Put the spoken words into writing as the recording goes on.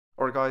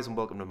Alright guys, and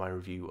welcome to my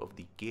review of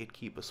the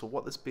GateKeeper. So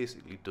what this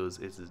basically does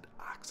is it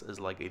acts as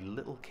like a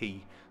little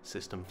key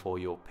system for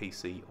your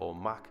PC or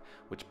Mac,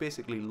 which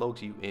basically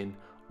logs you in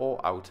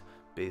or out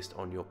based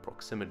on your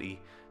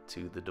proximity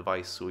to the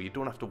device. So you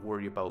don't have to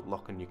worry about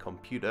locking your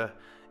computer,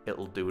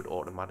 it'll do it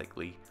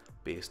automatically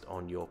based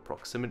on your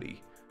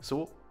proximity.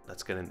 So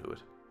let's get into it.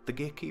 The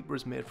GateKeeper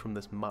is made from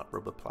this matte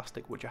rubber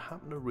plastic, which I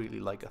happen to really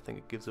like. I think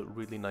it gives it a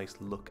really nice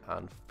look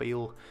and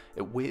feel.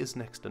 It weighs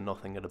next to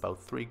nothing at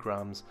about 3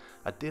 grams.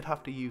 I did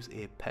have to use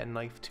a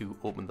penknife to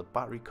open the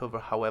battery cover,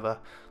 however,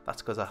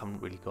 that's because I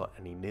haven't really got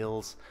any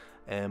nails.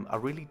 I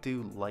really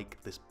do like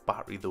this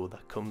battery though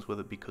that comes with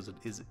it because it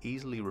is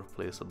easily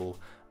replaceable,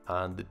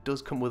 and it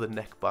does come with a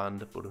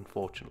neckband, but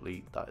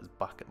unfortunately that is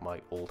back at my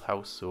old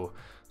house, so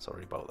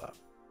sorry about that.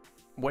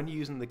 When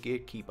using the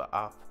GateKeeper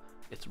app,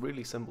 it's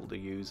really simple to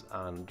use,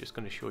 and I'm just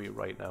going to show you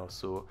right now.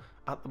 So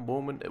at the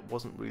moment it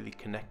wasn't really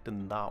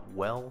connecting that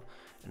well,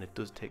 and it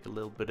does take a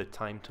little bit of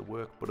time to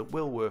work, but it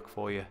will work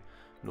for you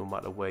no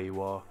matter where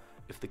you are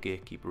if the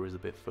GateKeeper is a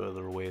bit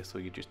further away. So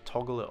you just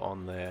toggle it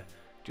on there,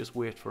 just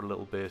wait for a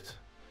little bit.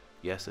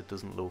 Yes, it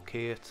doesn't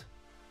locate,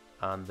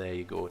 and there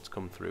you go, it's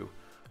come through.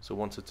 So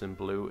once it's in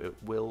blue it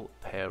will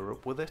pair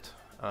up with it,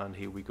 and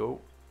here we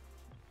go.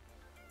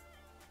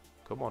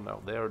 Come on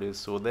now, there it is.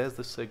 So there's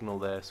the signal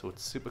there, so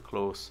it's super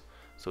close.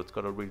 So it's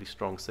got a really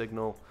strong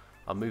signal.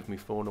 I'll move my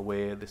phone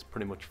away, this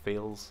pretty much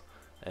fails.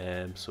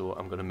 So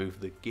I'm going to move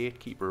the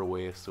GateKeeper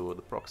away so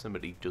the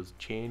proximity does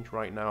change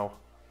right now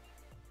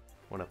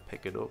when I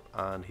pick it up,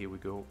 and here we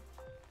go.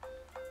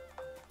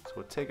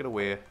 So I take it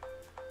away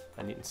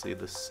and you can see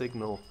the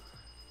signal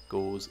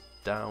goes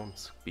down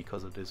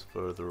because it is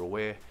further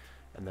away,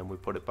 and then we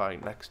put it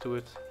back next to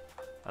it,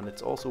 and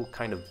it's also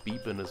kind of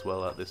beeping as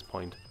well at this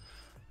point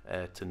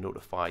to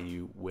notify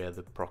you where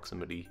the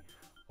proximity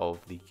of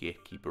the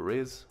GateKeeper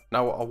is.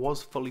 Now I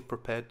was fully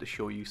prepared to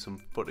show you some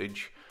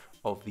footage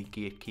of the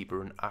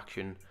GateKeeper in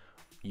action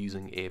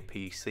using a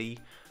PC,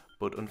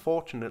 but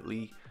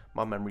unfortunately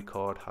my memory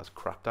card has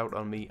crapped out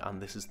on me, and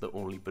this is the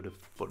only bit of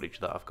footage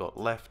that I've got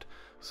left.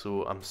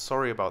 So I'm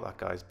sorry about that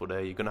guys, but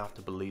you're gonna have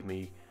to believe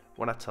me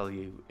when I tell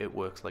you it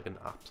works like an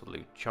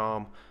absolute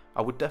charm.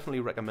 I would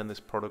definitely recommend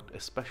this product,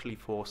 especially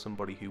for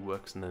somebody who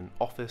works in an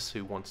office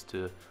who wants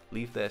to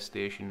leave their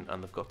station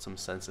and they've got some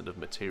sensitive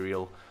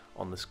material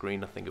on the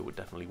screen. I think it would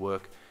definitely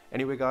work.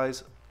 Anyway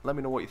guys, let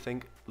me know what you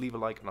think, leave a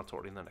like, and I'll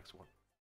talk to you in the next one.